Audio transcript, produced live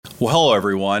Well, hello,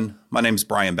 everyone. My name is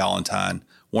Brian Ballantyne,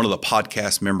 one of the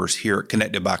podcast members here at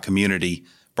Connected by Community,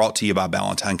 brought to you by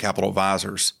Ballantyne Capital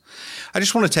Advisors. I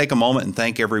just want to take a moment and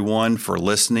thank everyone for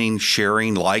listening,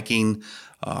 sharing, liking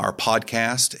our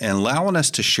podcast, and allowing us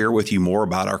to share with you more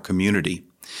about our community.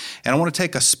 And I want to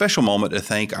take a special moment to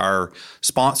thank our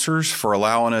sponsors for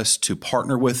allowing us to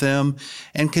partner with them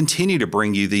and continue to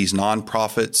bring you these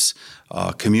nonprofits,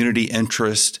 community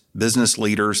interest, business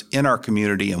leaders in our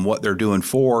community and what they're doing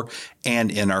for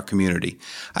and in our community.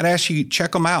 I'd ask you to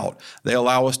check them out. They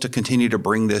allow us to continue to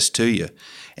bring this to you.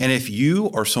 And if you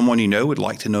or someone you know would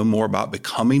like to know more about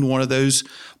becoming one of those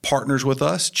partners with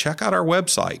us, check out our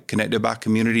website,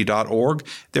 connectedbycommunity.org.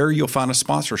 There you'll find a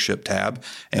sponsorship tab,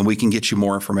 and we can get you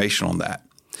more information on that.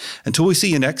 Until we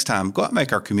see you next time, go out and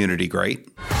make our community great.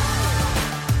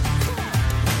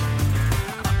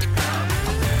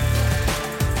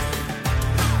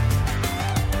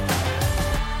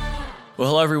 Well,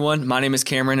 hello, everyone. My name is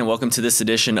Cameron, and welcome to this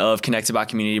edition of Connected by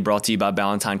Community, brought to you by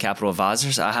Ballantyne Capital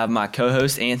Advisors. I have my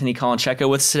co-host, Anthony Colancheco,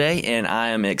 with us today, and I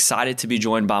am excited to be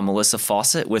joined by Melissa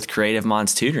Fawcett with Creative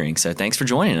Minds Tutoring. So thanks for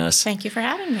joining us. Thank you for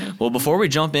having me. Well, before we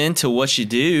jump into what you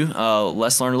do,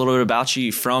 let's learn a little bit about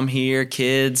you. From here,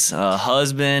 kids,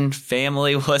 husband,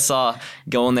 family, what's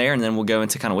going there, and then we'll go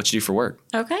into kind of what you do for work.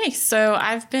 Okay, so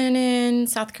I've been in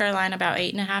South Carolina about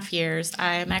 8.5 years.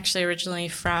 I'm actually originally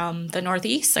from the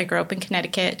Northeast. I grew up in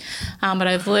Connecticut, but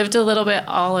I've lived a little bit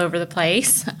all over the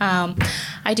place.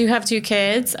 I do have 2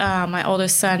 kids. My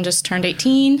oldest son just turned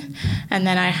 18, and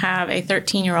then I have a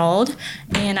 13-year-old,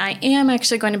 and I am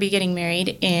actually going to be getting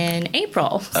married in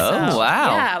April. Oh,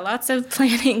 wow. Yeah, lots of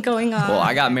planning going on. Well,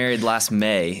 I got married last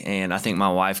May, and I think my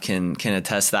wife can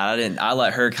attest that. I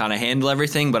let her kind of handle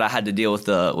everything, but I had to deal with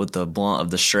the blunt of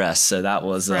the stress, so that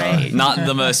was not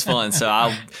the most fun. So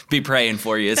I'll be praying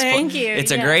for you. Thank you.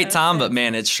 It's a great time, but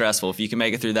man, it's stressful. If you can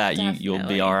make it through that, you'll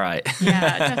be all right.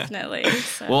 Yeah, definitely.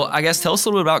 So. Well, I guess tell us a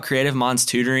little bit about Creative Minds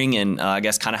Tutoring, and I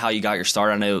guess kind of how you got your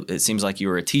start. I know it seems like you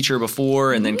were a teacher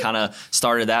before, and then kind of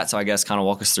started that. So I guess kind of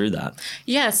walk us through that.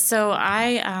 Yes. So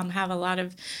I have a lot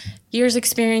of years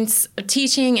experience of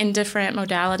teaching in different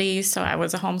modalities. So I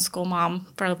was a homeschool mom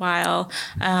for a while,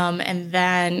 and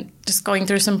then just going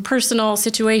through some personal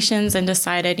situations and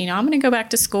decided, I'm going to go back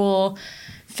to school,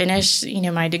 finish,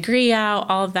 my degree out,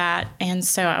 all of that. And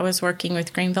so I was working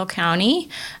with Greenville County,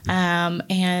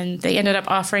 and they ended up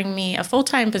offering me a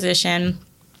full-time position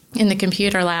in the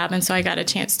computer lab. And so I got a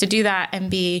chance to do that and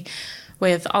be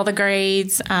with all the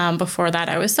grades. Before that,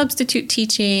 I was substitute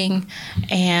teaching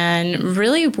and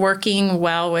really working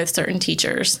well with certain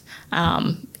teachers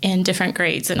in different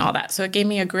grades and all that. So it gave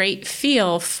me a great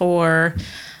feel for,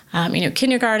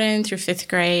 kindergarten through 5th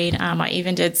grade. I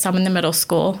even did some in the middle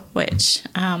school, which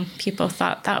people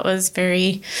thought that was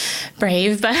very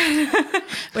brave, but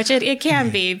which it can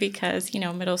be because,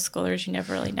 middle schoolers, you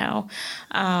never really know.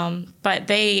 But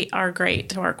they are great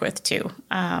to work with too.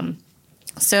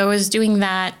 So I was doing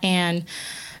that, and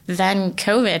then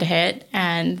COVID hit,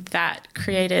 and that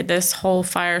created this whole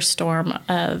firestorm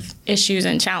of issues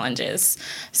and challenges.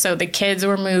 So the kids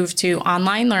were moved to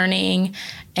online learning,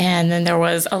 and then there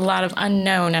was a lot of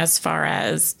unknown as far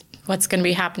as what's going to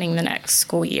be happening the next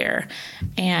school year.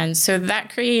 And so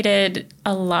that created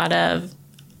a lot of,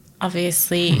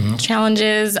 obviously,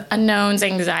 challenges, unknowns,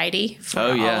 anxiety for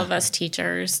all of us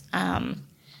teachers.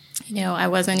 I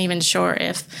wasn't even sure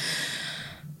if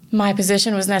my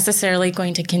position was necessarily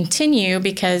going to continue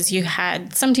because you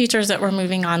had some teachers that were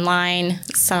moving online,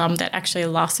 some that actually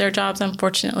lost their jobs,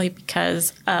 unfortunately,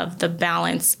 because of the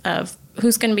balance of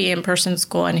who's going to be in-person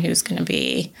school and who's going to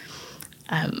be,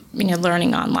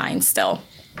 learning online still.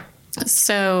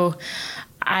 So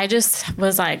I just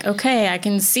was like, okay, I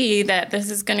can see that this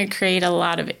is going to create a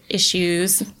lot of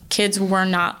issues. Kids were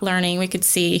not learning. We could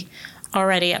see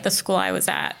already at the school I was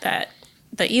at that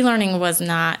the e-learning was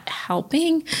not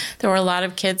helping. There were a lot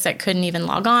of kids that couldn't even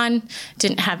log on,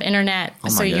 didn't have internet.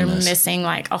 So you're missing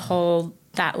like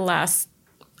that last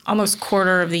almost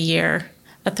quarter of the year,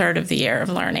 a third of the year of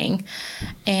learning.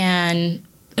 And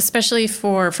especially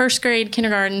for 1st grade,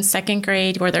 kindergarten, 2nd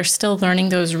grade, where they're still learning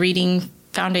those reading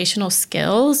foundational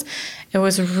skills, it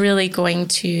was really going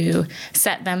to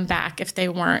set them back if they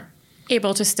weren't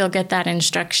able to still get that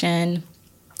instruction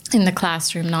in the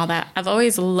classroom and all that. I've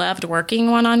always loved working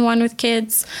one-on-one with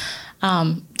kids,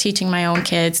 teaching my own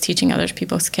kids, teaching other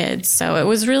people's kids. So it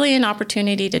was really an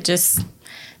opportunity to just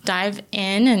dive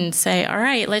in and say, all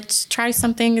right, let's try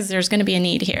something because there's going to be a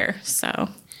need here. So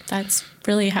that's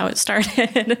really how it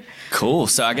started. Cool.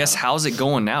 So I guess how's it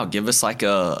going now? Give us like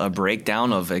a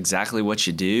breakdown of exactly what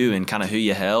you do and kind of who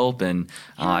you help and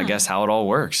I guess how it all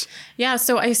works. Yeah,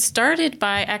 so I started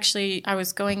by I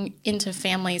was going into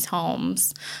families'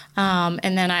 homes.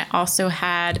 And then I also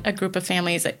had a group of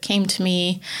families that came to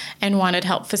me and wanted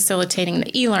help facilitating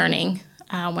the e-learning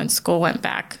when school went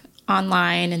back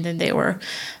online. And then they were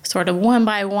sort of one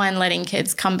by one letting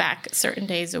kids come back certain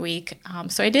days a week.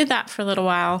 So I did that for a little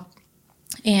while.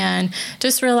 And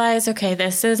just realized, okay,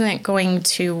 this isn't going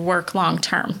to work long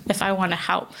term. If I want to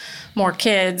help more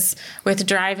kids with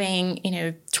driving,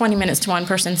 20 minutes to one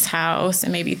person's house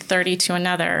and maybe 30 to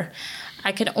another,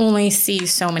 I could only see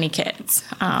so many kids.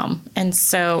 And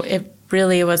so it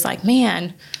really was like,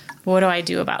 man, what do I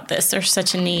do about this? There's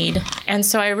such a need. And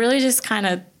so I really just kind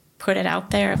of put it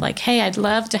out there of like, hey, I'd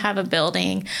love to have a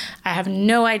building. I have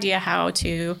no idea how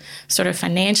to sort of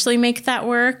financially make that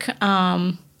work.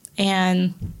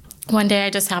 And one day I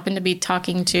just happened to be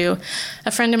talking to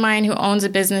a friend of mine who owns a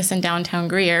business in downtown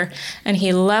Greer, and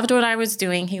he loved what I was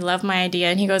doing. He loved my idea.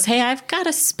 And he goes, hey, I've got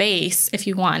a space if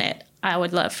you want it. I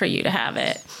would love for you to have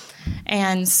it.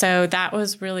 And so that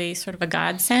was really sort of a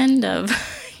godsend of,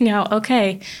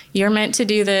 okay, you're meant to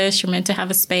do this. You're meant to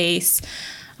have a space.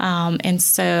 And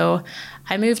so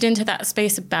I moved into that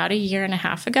space about 1.5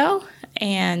 years ago.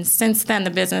 And since then, the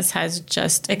business has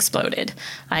just exploded.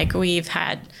 Like we've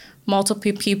had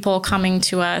multiple people coming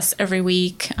to us every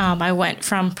week. I went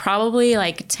from probably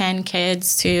like 10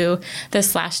 kids to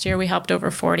this last year, we helped over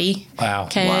 40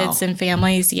 kids and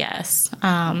families. Yes.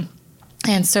 And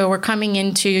so we're coming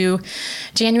into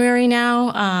January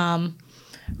now,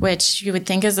 which you would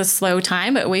think is a slow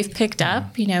time, but we've picked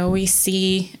up. We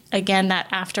see, again, that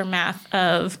aftermath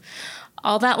of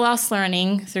all that lost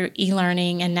learning through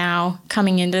e-learning and now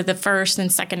coming into the first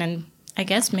and second and I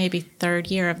guess maybe third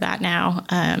year of that now.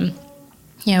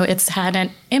 It's had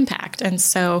an impact. And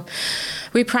so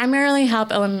we primarily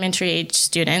help elementary age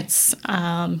students,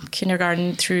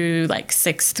 kindergarten through like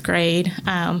 6th grade.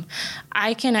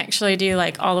 I can actually do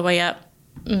like all the way up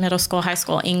middle school, high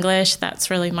school English. That's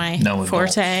really my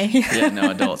forte. Yeah,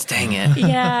 no adults. Dang it.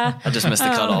 Yeah. I just missed the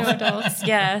cutoff. No adults,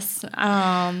 yes.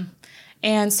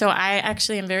 And so I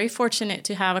actually am very fortunate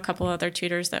to have a couple other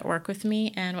tutors that work with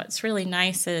me. And what's really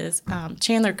nice is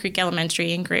Chandler Creek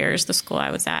Elementary in Greer is the school I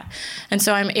was at. And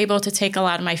so I'm able to take a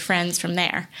lot of my friends from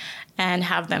there and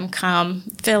have them come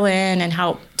fill in and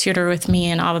help tutor with me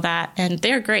and all of that. And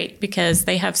they're great because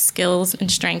they have skills and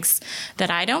strengths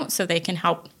that I don't, so they can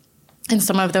help in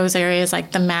some of those areas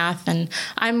like the math, and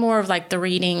I'm more of like the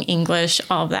reading, English,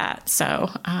 all of that. So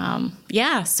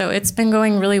so it's been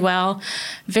going really well.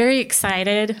 Very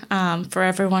excited for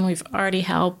everyone we've already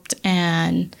helped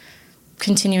and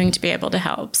continuing to be able to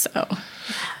help. So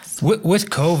yes. With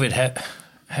COVID,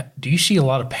 do you see a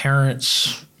lot of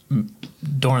parents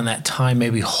during that time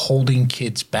maybe holding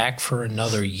kids back for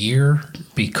another year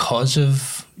because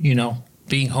of,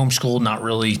 being homeschooled, not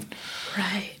really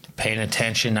paying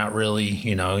attention, not really,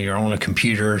 you're on a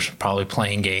computer, probably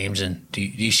playing games. And do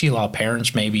you see a lot of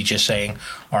parents maybe just saying,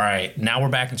 all right, now we're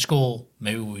back in school,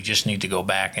 maybe we just need to go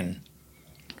back and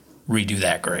redo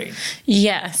that grade?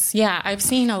 Yes. Yeah. I've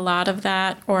seen a lot of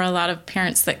that, or a lot of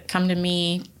parents that come to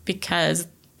me because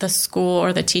the school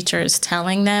or the teacher is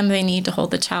telling them they need to hold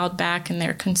the child back and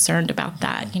they're concerned about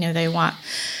that. They want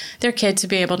their kid to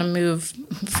be able to move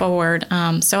forward.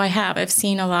 So I've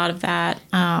seen a lot of that.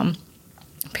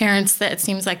 Parents that it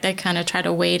seems like they kind of try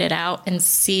to wait it out and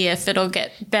see if it'll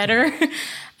get better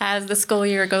as the school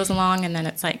year goes along. And then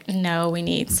it's like, no, we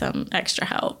need some extra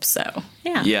help. So,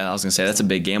 yeah. Yeah, I was going to say that's a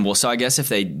big gamble. So I guess if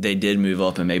they did move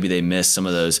up and maybe they missed some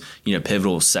of those,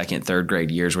 pivotal 2nd, 3rd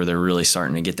grade years where they're really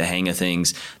starting to get the hang of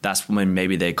things, that's when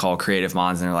maybe they call Creative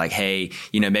Minds and they're like, hey,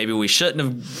 maybe we shouldn't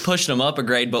have pushed them up a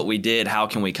grade, but we did. How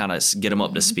can we kind of get them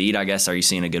up to speed? I guess, are you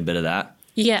seeing a good bit of that?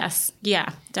 Yes.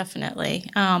 Yeah, definitely.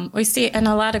 We see, and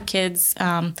a lot of kids,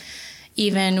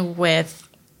 even with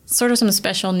sort of some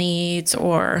special needs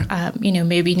or,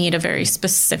 maybe need a very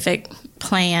specific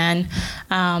plan,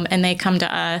 and they come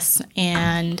to us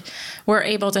and we're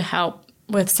able to help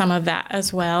with some of that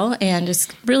as well and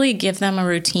just really give them a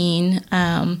routine.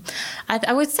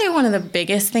 I would say one of the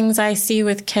biggest things I see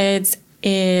with kids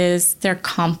is their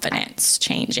confidence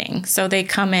changing. So they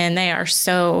come in, they are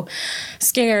so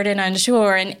scared and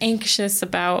unsure and anxious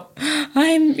about,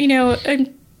 I'm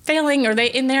failing, or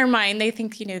in their mind, they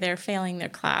think, they're failing their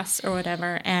class or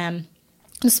whatever. And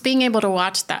just being able to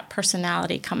watch that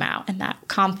personality come out and that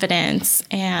confidence.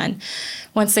 And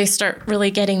once they start really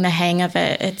getting the hang of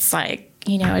it, it's like,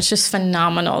 it's just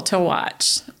phenomenal to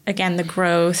watch, again, the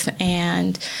growth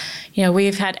and,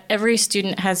 we've had every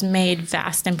student has made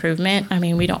vast improvement. I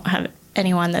mean, we don't have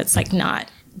anyone that's like not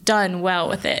done well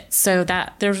with it. So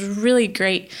that there's really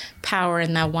great power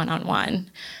in that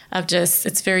one-on-one of just,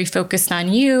 it's very focused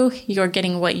on you. You're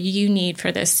getting what you need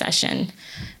for this session.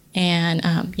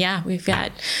 And we've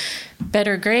got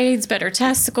better grades, better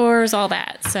test scores, all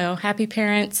that. So happy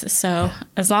parents. So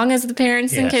as long as the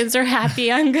parents and kids are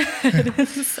happy, I'm good.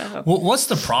 So. Well, what's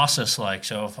the process like?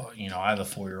 So if I have a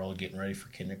 4-year-old getting ready for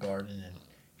kindergarten, and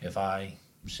if I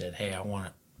said, hey, I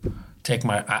want to take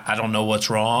I don't know what's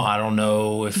wrong. I don't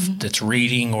know if it's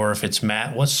reading or if it's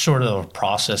math. What's sort of the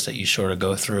process that you sort of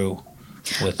go through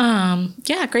with?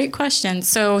 Great question.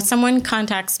 So someone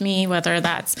contacts me, whether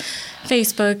that's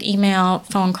Facebook, email,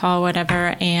 phone call,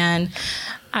 whatever, and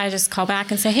I just call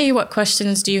back and say, hey, what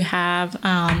questions do you have?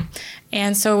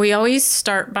 And so we always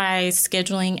start by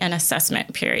scheduling an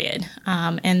assessment period.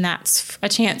 And that's a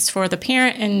chance for the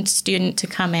parent and student to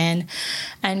come in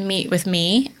and meet with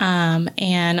me.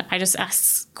 And I just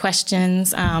ask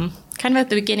questions, kind of at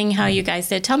the beginning, how you guys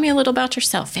did. Tell me a little about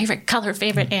yourself, favorite color,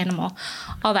 favorite animal,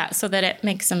 all that, so that it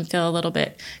makes them feel a little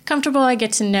bit comfortable. I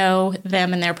get to know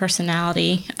them and their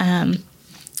personality.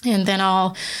 And then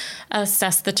I'll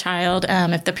assess the child.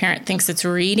 If the parent thinks it's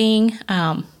reading,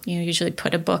 usually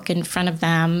put a book in front of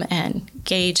them and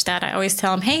gauge that. I always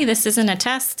tell them, hey, this isn't a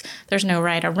test. There's no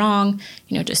right or wrong.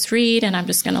 Just read, and I'm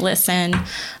just going to listen.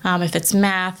 If it's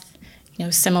math,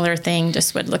 similar thing,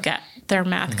 just would look at their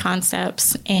math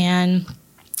concepts. And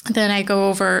then I go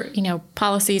over,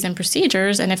 policies and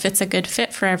procedures. And if it's a good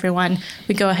fit for everyone,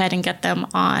 we go ahead and get them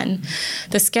on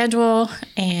the schedule,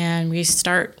 and we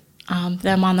start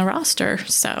them on the roster.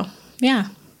 So, yeah.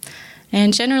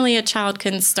 And generally a child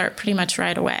can start pretty much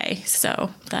right away.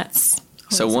 So that's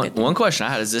So one question I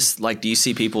had is this, like, do you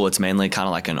see people, it's mainly kind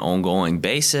of like an ongoing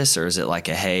basis, or is it like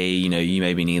a, hey, you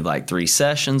maybe need like 3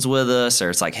 sessions with us, or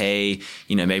it's like, hey,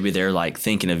 maybe they're like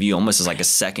thinking of you almost as like a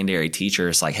secondary teacher.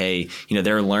 It's like, hey,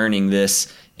 they're learning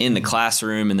this in the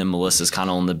classroom, and then Melissa's kind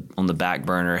of on the back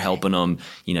burner, helping them,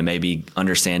 maybe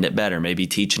understand it better, maybe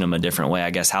teaching them a different way.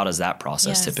 I guess, how does that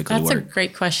process typically work? That's a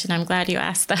great question. I'm glad you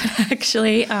asked that,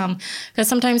 actually, because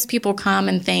sometimes people come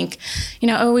and think,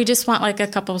 we just want like a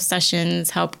couple of sessions,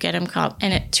 help get them caught.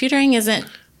 And tutoring isn't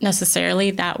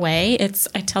necessarily that way.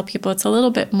 I tell people it's a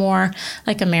little bit more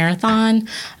like a marathon.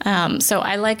 So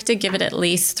I like to give it at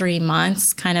least 3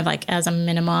 months, kind of like as a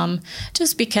minimum,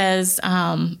 just because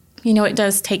it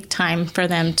does take time for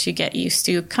them to get used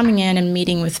to coming in and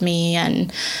meeting with me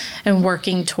and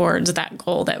working towards that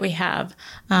goal that we have.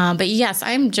 But yes,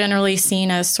 I'm generally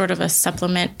seen as sort of a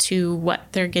supplement to what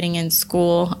they're getting in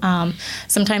school.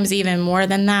 Sometimes even more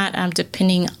than that,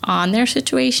 depending on their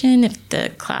situation. If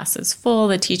the class is full,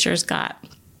 the teacher's got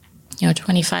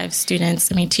 25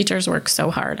 students. I mean, teachers work so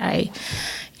hard.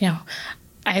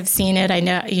 I've seen it. I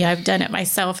know, I've done it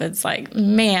myself. It's like,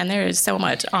 man, there is so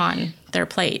much on their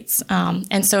plates.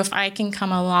 And so if I can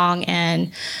come along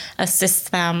and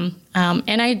assist them,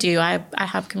 and I do, I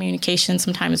have communication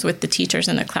sometimes with the teachers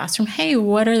in the classroom. Hey,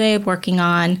 what are they working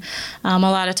on? A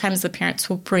lot of times the parents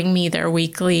will bring me their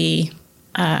weekly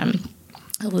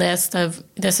list of,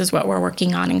 this is what we're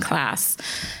working on in class.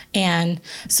 And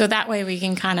so that way we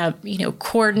can kind of,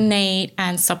 coordinate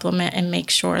and supplement and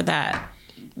make sure that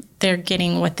they're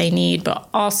getting what they need. But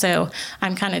also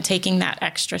I'm kind of taking that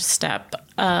extra step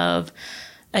of,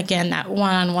 again, that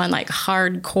one-on-one, like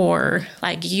hardcore,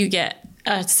 like you get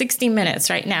 60 minutes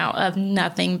right now of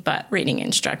nothing but reading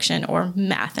instruction or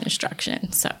math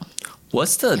instruction. So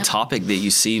what's the topic that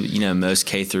you see, most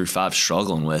K through 5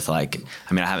 struggling with? Like,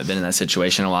 I haven't been in that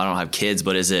situation. I don't have kids,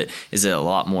 but is it a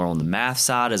lot more on the math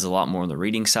side? Is it a lot more on the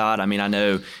reading side? I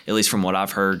know, at least from what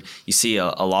I've heard, you see a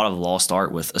lot of lost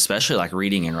art with, especially like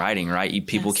reading and writing, right?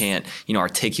 People can't,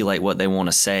 articulate what they want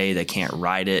to say. They can't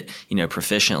write it,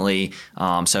 proficiently.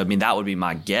 So, that would be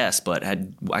my guess, but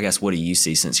I guess, what do you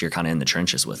see since you're kind of in the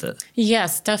trenches with it?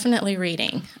 Yes, definitely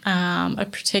reading.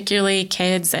 Particularly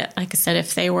kids that, like I said,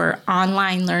 if they were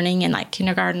online learning in like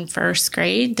kindergarten, first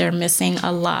grade, they're missing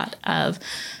a lot of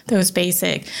those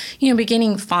basic,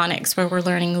 beginning phonics, where we're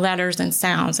learning letters and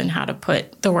sounds and how to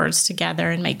put the words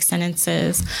together and make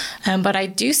sentences. But I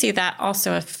do see that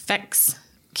also affects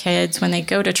kids when they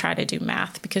go to try to do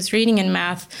math, because reading and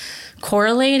math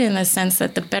correlate in the sense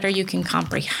that the better you can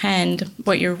comprehend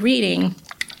what you're reading,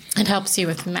 It helps you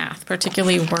with math,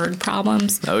 particularly word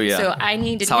problems. Oh, yeah. So I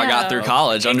need to That's how know. I got through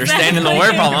college, understanding the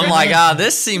word problem. I'm like,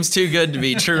 this seems too good to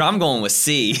be true. I'm going with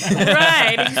C.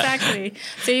 Right, exactly.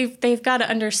 So they've got to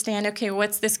understand, okay,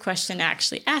 what's this question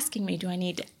actually asking me? Do I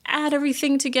need to add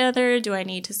everything together? Do I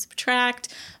need to subtract,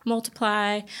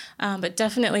 multiply? But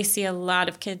definitely see a lot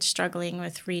of kids struggling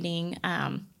with reading.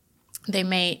 They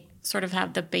may sort of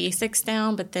have the basics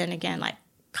down, but then again, like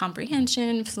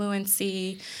comprehension,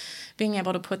 fluency, being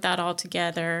able to put that all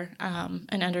together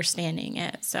and understanding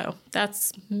it. So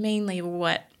that's mainly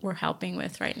what we're helping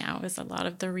with right now is a lot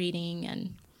of the reading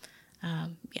and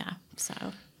so.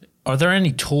 Are there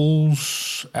any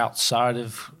tools outside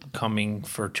of coming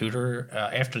for tutor?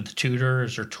 After the tutor,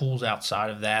 is there tools outside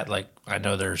of that? Like I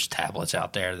know there's tablets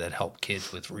out there that help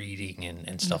kids with reading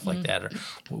and stuff like that. Or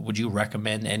would you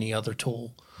recommend any other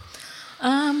tool?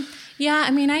 Yeah,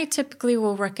 I mean, I typically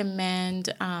will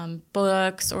recommend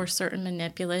books or certain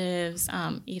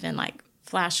manipulatives, even like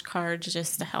flashcards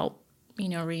just to help,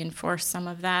 reinforce some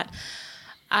of that.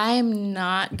 I'm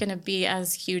not going to be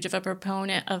as huge of a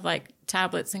proponent of like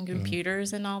tablets and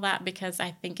computers and all that because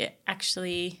I think it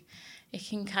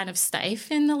can kind of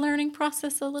stifle the learning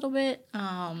process a little bit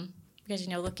because,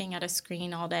 looking at a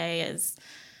screen all day is...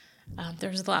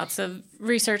 there's lots of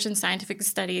research and scientific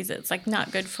studies. It's like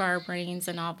not good for our brains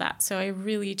and all that. So I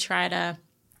really try to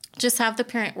just have the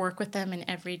parent work with them in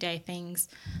everyday things.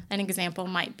 An example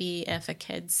might be if a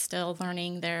kid's still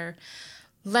learning their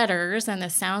letters and the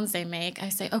sounds they make, I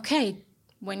say, okay,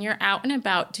 when you're out and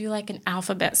about, do like an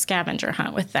alphabet scavenger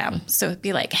hunt with them. So it'd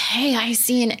be like, hey, I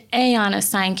see an A on a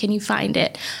sign. Can you find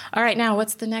it? All right, now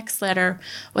what's the next letter?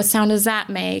 What sound does that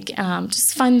make?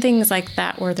 Just fun things like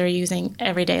that where they're using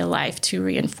everyday life to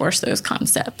reinforce those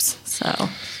concepts. So,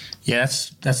 yeah,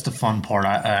 that's the fun part.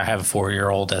 I have a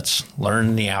 4-year-old that's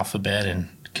learning the alphabet and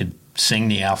could sing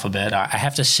the alphabet. I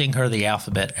have to sing her the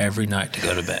alphabet every night to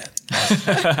go to bed.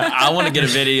 I want to get a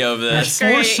video of this.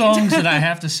 There's 4 songs that I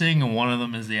have to sing, and one of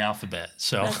them is the alphabet.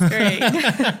 So that's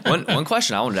great. One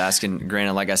question I wanted to ask, and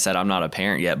granted, like I said, I'm not a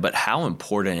parent yet, but how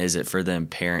important is it for them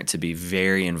parent to be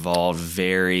very involved,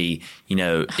 very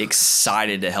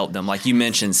excited to help them? Like you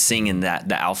mentioned, singing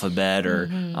the alphabet,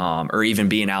 or even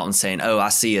being out and saying, "Oh, I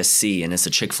see a C, and it's a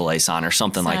Chick-fil-A sign," or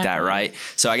something like that, right?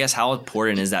 So I guess how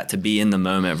important is that to be in the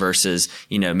moment versus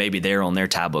maybe they're on their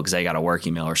tablet because they got a work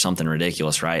email or something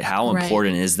ridiculous, right? How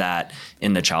important is that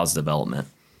in the child's development?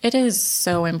 It is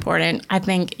so important. I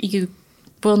think you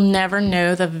will never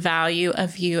know the value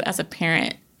of you as a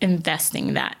parent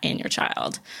investing that in your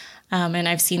child. And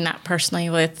I've seen that personally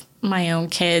with my own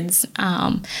kids.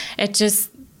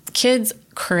 Kids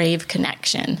crave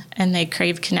connection, and they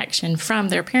crave connection from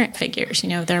their parent figures,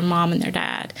 their mom and their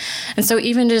dad. And so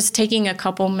even just taking a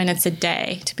couple minutes a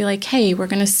day to be like, hey, we're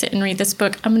going to sit and read this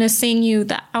book. I'm going to sing you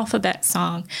the alphabet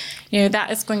song.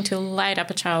 That is going to light up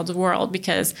a child's world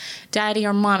because daddy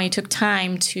or mommy took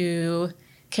time to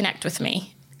connect with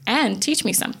me and teach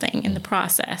me something in the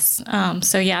process.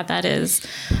 So yeah, that is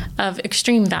of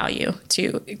extreme value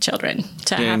to children.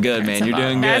 Doing good, man. You're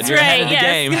doing good. That's You're right. ahead of the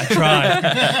game. I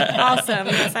tried. Awesome.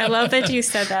 Yes, I love that you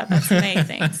said that. That's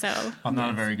amazing. So I'm not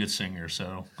a very good singer,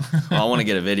 so well, I want to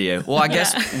get a video. Well, I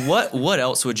guess what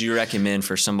else would you recommend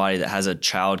for somebody that has a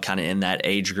child kind of in that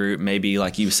age group? Maybe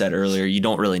like you said earlier, you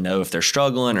don't really know if they're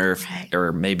struggling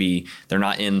or maybe they're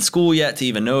not in school yet to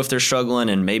even know if they're struggling.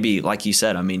 And maybe, like you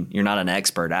said, I mean, you're not an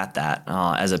expert at that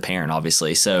as a parent,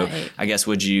 obviously. So I guess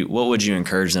what would you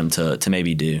encourage them to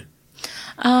maybe do?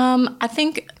 I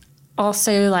think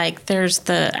also like there's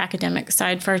the academic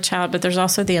side for a child, but there's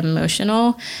also the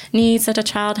emotional needs that a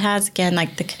child has. Again,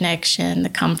 like the connection, the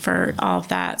comfort, all of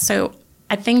that. So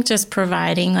I think just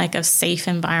providing like a safe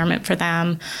environment for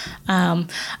them.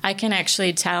 I can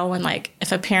actually tell when like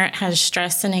if a parent has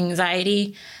stress and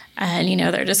anxiety and,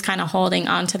 they're just kind of holding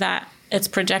on to that, it's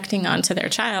projecting onto their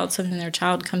child. So then their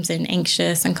child comes in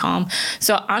anxious and calm.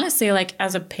 So honestly, like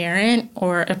as a parent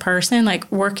or a person,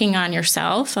 like working on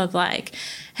yourself of like,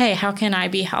 hey, how can I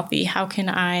be healthy? How can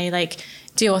I like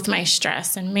deal with my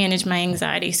stress and manage my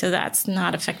anxiety so that's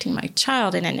not affecting my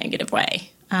child in a negative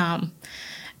way?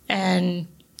 And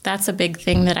that's a big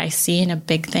thing that I see and a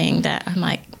big thing that I'm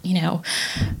like,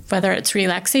 whether it's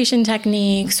relaxation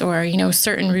techniques or,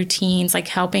 certain routines, like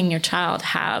helping your child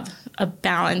have a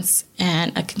balance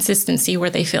and a consistency where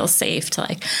they feel safe to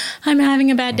like, I'm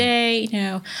having a bad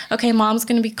day, okay, mom's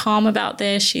going to be calm about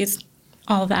this. She's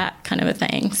all that kind of a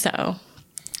thing. So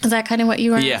is that kind of what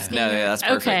you were asking? No, that's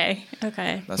perfect.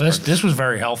 Okay. This was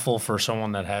very helpful for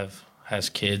someone that has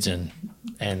kids and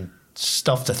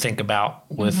stuff to think about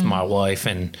with my wife.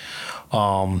 And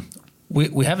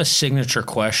we have a signature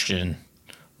question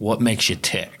What makes you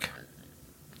tick?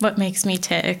 What makes me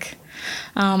tick?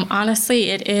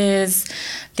 Honestly, it is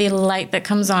the light that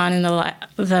comes on in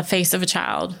the face of a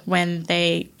child when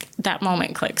that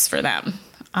moment clicks for them.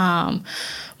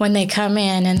 When they come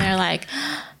in and they're like,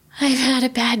 I've had a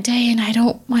bad day and I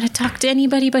don't want to talk to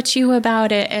anybody but you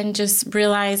about it. And just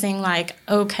realizing like,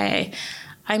 okay,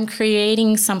 I'm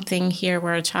creating something here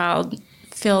where a child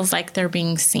feels like they're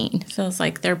being seen, feels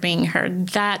like they're being heard.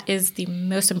 That is the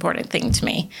most important thing to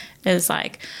me, is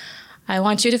like, I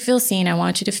want you to feel seen. I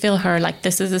want you to feel heard. Like,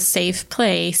 this is a safe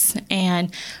place.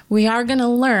 And we are going to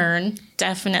learn,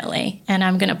 definitely. And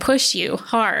I'm going to push you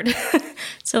hard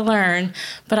to learn.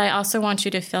 But I also want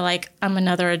you to feel like I'm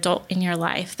another adult in your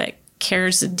life that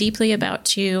cares deeply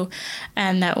about you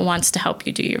and that wants to help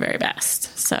you do your very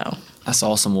best. So that's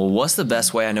awesome. Well, what's the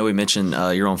best way? I know we mentioned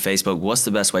you're on Facebook. What's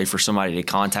the best way for somebody to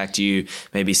contact you,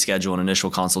 maybe schedule an initial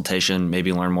consultation,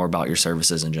 maybe learn more about your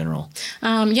services in general?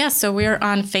 So we're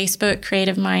on Facebook,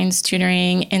 Creative Minds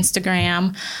Tutoring,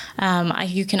 Instagram.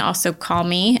 You can also call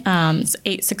me. It's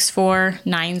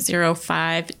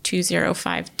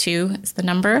 864-905-2052 is the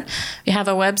number. We have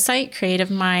a website,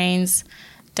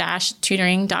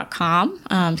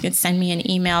 creativeminds-tutoring.com. You can send me an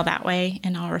email that way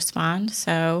and I'll respond.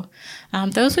 So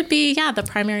those would be, the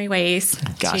primary ways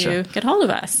to get hold of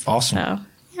us. Awesome. So,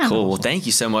 Cool. Well, thank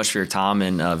you so much for your time,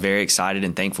 and very excited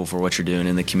and thankful for what you're doing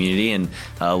in the community, and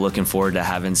looking forward to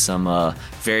having some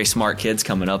very smart kids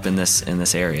coming up in this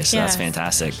area. So that's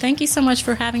fantastic. Thank you so much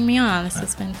for having me on. This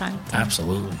has been fun.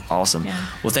 Absolutely. Awesome. Yeah.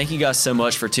 Well, thank you guys so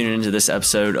much for tuning into this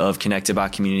episode of Connected by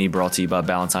Community, brought to you by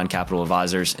Ballantine Capital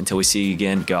Advisors. Until we see you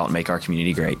again, go out and make our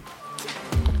community great.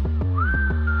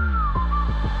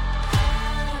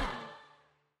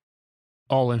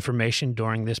 All information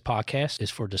during this podcast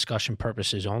is for discussion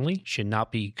purposes only, should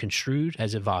not be construed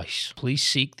as advice. Please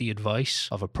seek the advice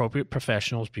of appropriate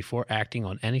professionals before acting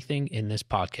on anything in this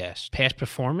podcast. Past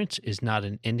performance is not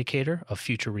an indicator of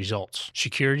future results.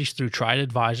 Securities through Triad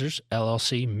Advisors,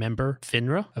 LLC, member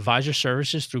FINRA. Advisor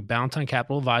services through Ballantine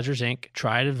Capital Advisors, Inc.,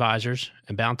 Triad Advisors,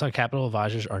 and Ballantine Capital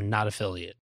Advisors are not affiliated.